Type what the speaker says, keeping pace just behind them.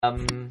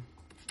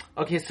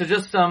Okay, so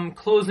just some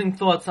closing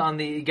thoughts on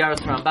the Igaras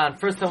Ramban.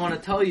 First, I want to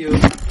tell you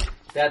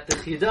that the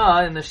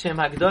Chida in the Shem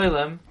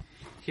HaGedolim,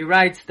 he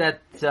writes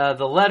that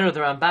the letter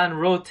the Ramban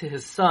wrote to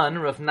his son,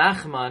 Rav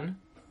Nachman,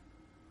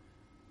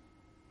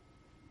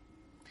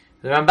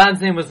 the Ramban's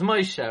name was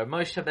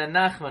Moshe ben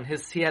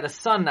Nachman. He had a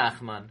son,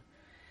 Nachman.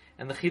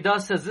 And the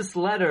Chida says this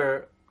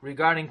letter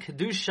regarding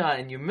Kedusha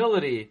and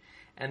humility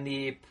and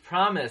the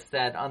promise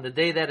that on the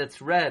day that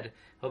it's read,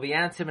 he'll be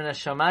answered in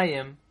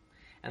Hashamayim,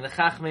 and the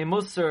Chachmei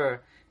Musar,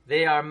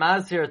 they are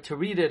mazir to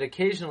read it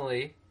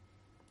occasionally,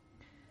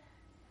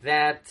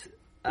 that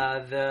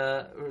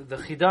the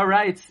Chida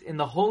writes, in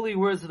the holy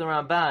words of the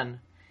Ramban,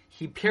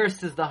 he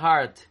pierces the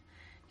heart.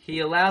 He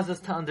allows us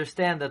to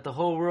understand that the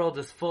whole world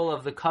is full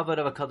of the kavod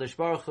of HaKadosh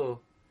Baruch Hu.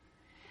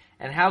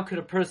 And how could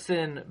a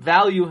person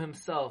value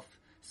himself,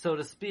 so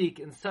to speak,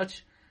 in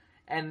such...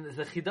 And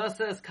the Chida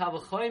says,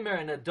 Kavachomer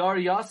and Adar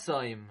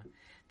Yasaim,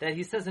 that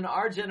he says in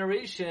our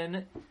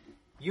generation,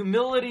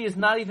 humility is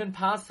not even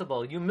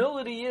possible.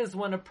 Humility is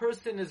when a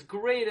person is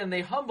great and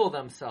they humble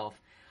themselves.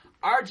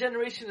 Our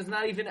generation is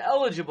not even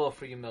eligible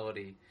for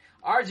humility.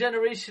 Our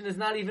generation is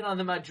not even on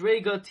the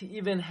madrega to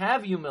even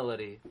have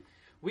humility.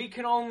 We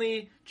can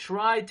only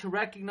try to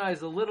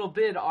recognize a little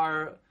bit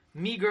our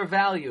meager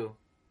value.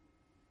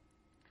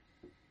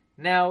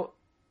 Now,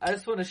 I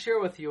just want to share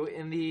with you,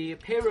 in the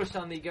Perush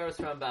on the Igaras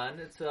Ramban,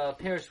 it's a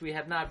Perush we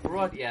have not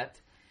brought yet,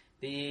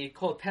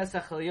 called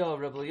Pesach Elio,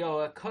 Reb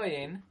Elio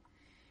Kohen,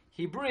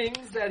 he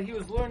brings that he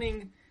was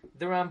learning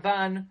the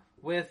Ramban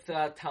with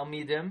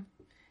Talmidim,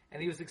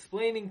 and he was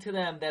explaining to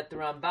them that the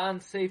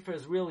Ramban Sefer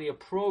is really a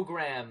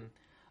program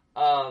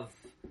of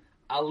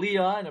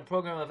Aliyah and a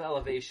program of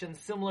elevation,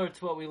 similar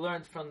to what we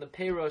learned from the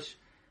Perush,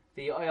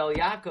 the Oyel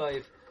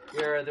Yaakov,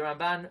 where the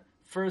Ramban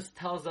first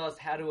tells us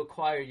how to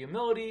acquire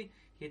humility.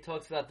 He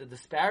talks about the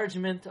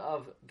disparagement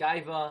of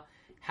Gaiva,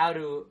 how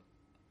to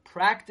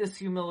practice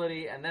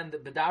humility, and then the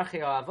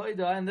B'darchei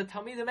HaAvodah. And the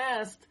Talmidim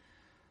asked,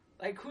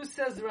 who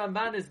says the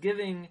Ramban is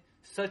giving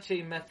such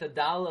a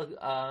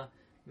methodological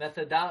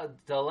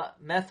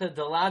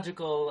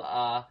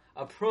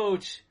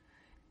approach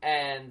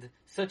and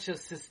such a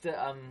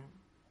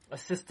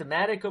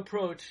systematic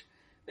approach?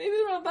 Maybe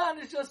the Ramban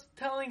is just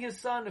telling his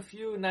son a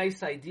few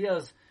nice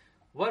ideas.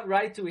 What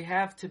right do we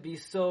have to be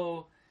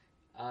so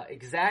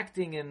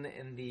exacting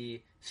in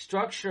the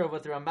structure of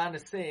what the Ramban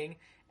is saying?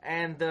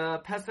 And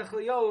Pesach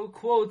Leo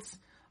quotes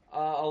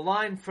a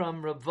line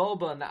from Rav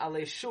Volba in the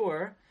Alei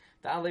Shur.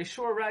 The Alei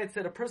Shur writes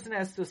that a person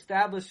has to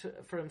establish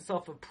for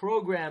himself a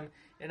program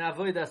in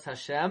Avodas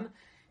Hashem,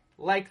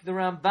 like the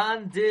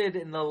Ramban did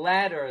in the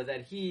ladder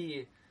that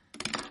he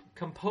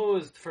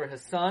composed for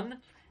his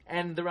son,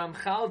 and the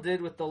Ramchal did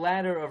with the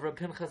ladder of Reb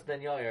Pinchas ben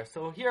Yair.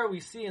 So here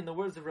we see in the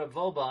words of Rav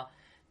Volba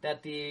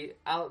that the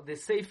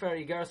Sefer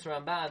Igaras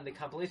Ramban, the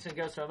compilation of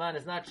Igaras Ramban,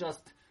 is not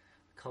just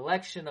a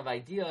collection of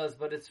ideas,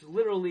 but it's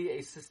literally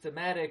a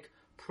systematic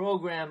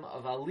program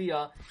of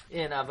Aliyah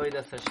in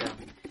Avodas Hashem.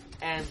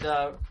 And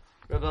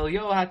Reb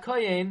Elio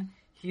HaKoyen,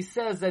 he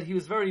says that he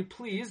was very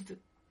pleased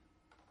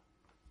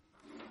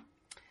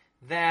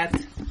that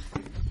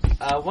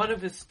one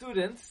of his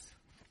students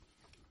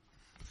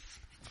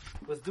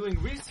was doing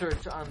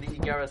research on the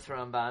Igaras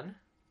Ramban,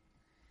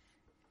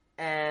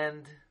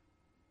 and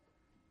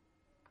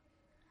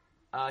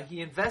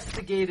he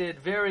investigated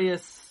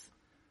various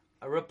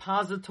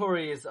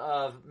repositories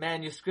of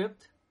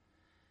manuscript,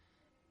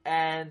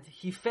 and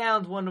he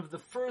found one of the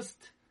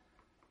first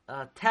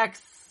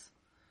texts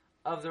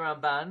of the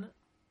Ramban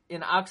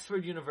in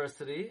Oxford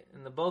University,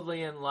 in the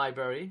Bodleian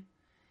Library,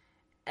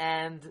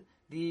 and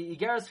the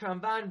Igaras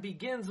Ramban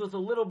begins with a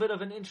little bit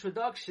of an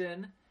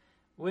introduction,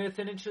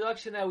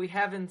 that we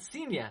haven't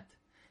seen yet.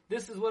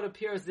 This is what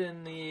appears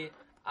in the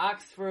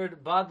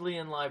Oxford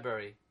Bodleian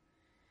Library.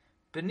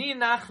 B'ni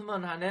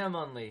Nachman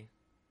hane'eman li.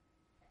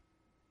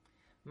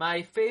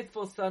 My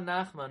faithful son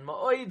Nachman,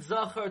 ma'oid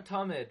zachar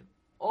tamid.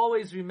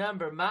 Always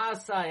remember,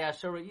 ma'asai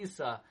asher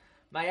isa,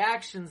 my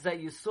actions that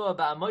you saw,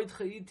 ba'amoid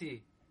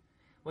cha'iti,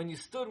 when you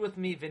stood with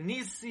me,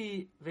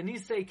 v'nisei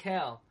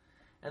kel,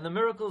 and the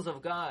miracles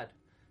of God,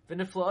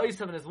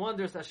 v'nifla'oisav, and his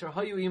wonders, asher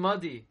hayu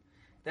imadi,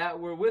 that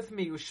were with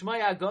me,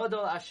 ushmai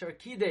agadol asher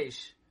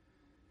kidesh,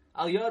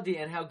 al yadi,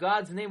 and how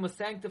God's name was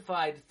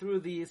sanctified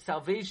through the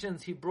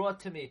salvations He brought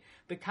to me,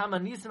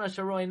 b'kama nisan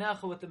asher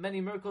roinecha, with the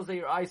many miracles that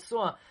your eyes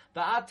saw,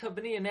 ba'ata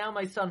b'ni, and now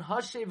my son,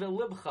 hashe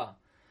v'libcha.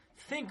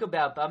 Think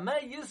about,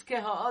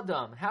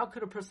 how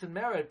could a person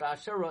merit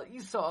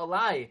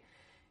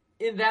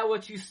in that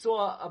what you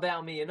saw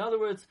about me? In other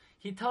words,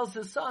 he tells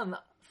his son,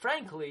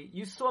 frankly,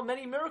 you saw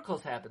many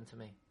miracles happen to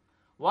me.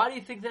 Why do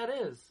you think that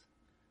is?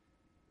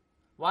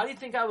 Why do you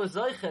think I was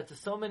zoichet to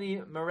so many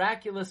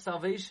miraculous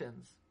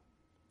salvations?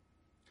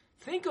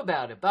 Think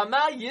about it.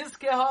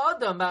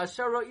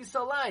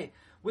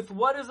 With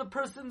what is a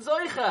person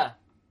zoichet?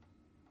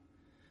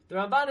 The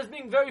Ramban is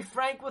being very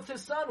frank with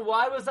his son.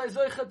 Why was I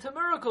zoicha to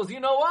miracles? You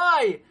know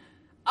why?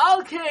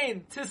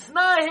 Alkein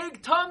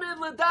tisnahig tamid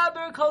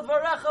ledaber kol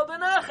varecha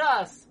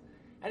benachas,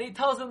 and he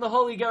tells him the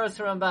holy Igaras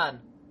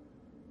Ramban.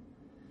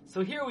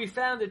 So here we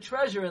found a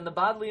treasure in the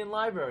Bodleian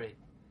library,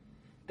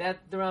 that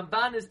the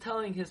Ramban is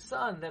telling his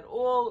son that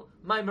all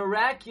my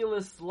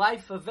miraculous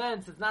life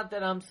events, it's not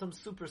that I'm some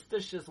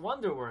superstitious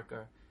wonder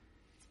worker,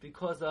 it's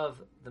because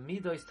of the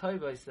Midos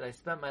Tovos that I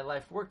spent my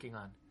life working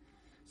on.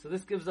 So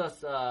this gives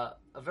us a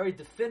very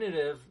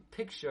definitive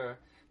picture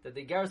that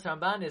the Igeres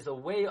Ramban is a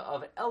way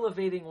of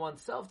elevating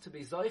oneself to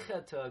be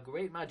Zoicha to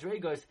great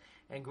Madregos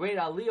and great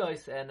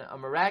Aliyos and a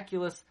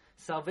miraculous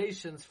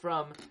salvations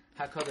from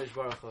HaKadosh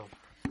Baruch Hu.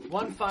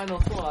 One final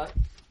thought,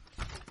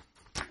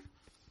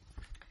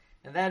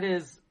 and that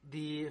is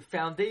the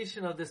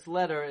foundation of this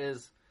letter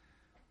is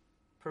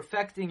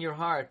perfecting your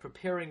heart,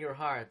 preparing your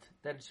heart,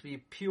 that it should be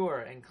pure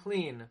and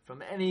clean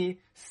from any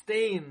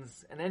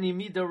stains and any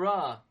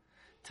midah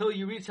till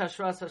you reach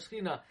Hashras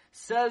Hashchina.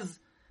 Says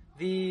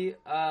the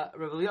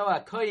Rebbe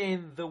Eliyahu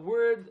HaKohen, the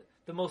word,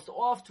 the most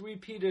oft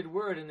repeated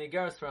word in the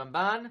Igeres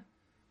Ramban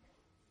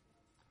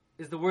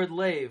is the word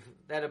leiv,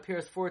 that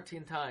appears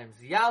 14 times.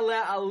 Yale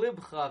al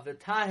libcha,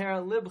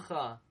 v'taher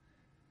libcha.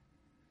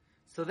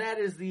 So that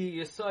is the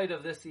yesod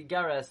of this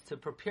Igeres, to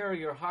prepare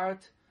your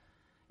heart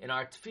in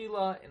our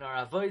tefillah, in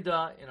our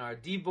avodah, in our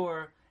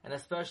dibur, and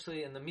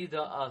especially in the midah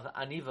of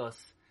anivos.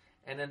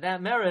 And in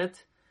that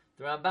merit,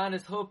 the Ramban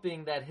is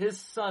hoping that his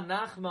son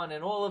Nachman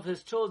and all of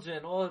his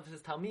children, all of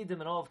his Talmidim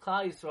and all of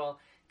Klal Yisrael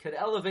could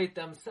elevate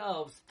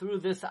themselves through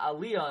this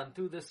aliyah and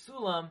through this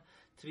sulam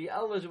to be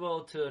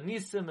eligible to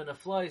nisim and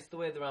aflois the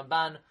way the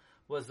Ramban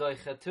was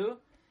zoicha to.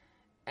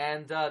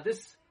 And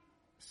this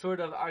sort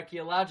of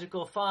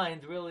archaeological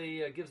find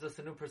really gives us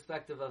a new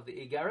perspective of the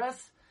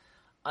Igeres.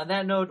 On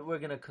that note, we're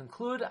going to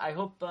conclude. I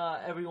hope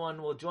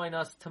everyone will join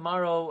us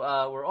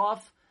tomorrow. We're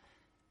off.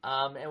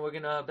 And we're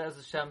going to, Be'ez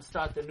Hashem,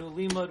 start the new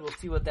limud. We'll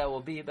see what that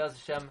will be, Be'ez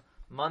Hashem,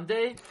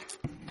 Monday.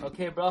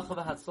 Okay, bracha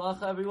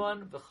v'hatzlacha,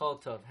 everyone.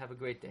 V'chol tov. Have a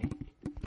great day.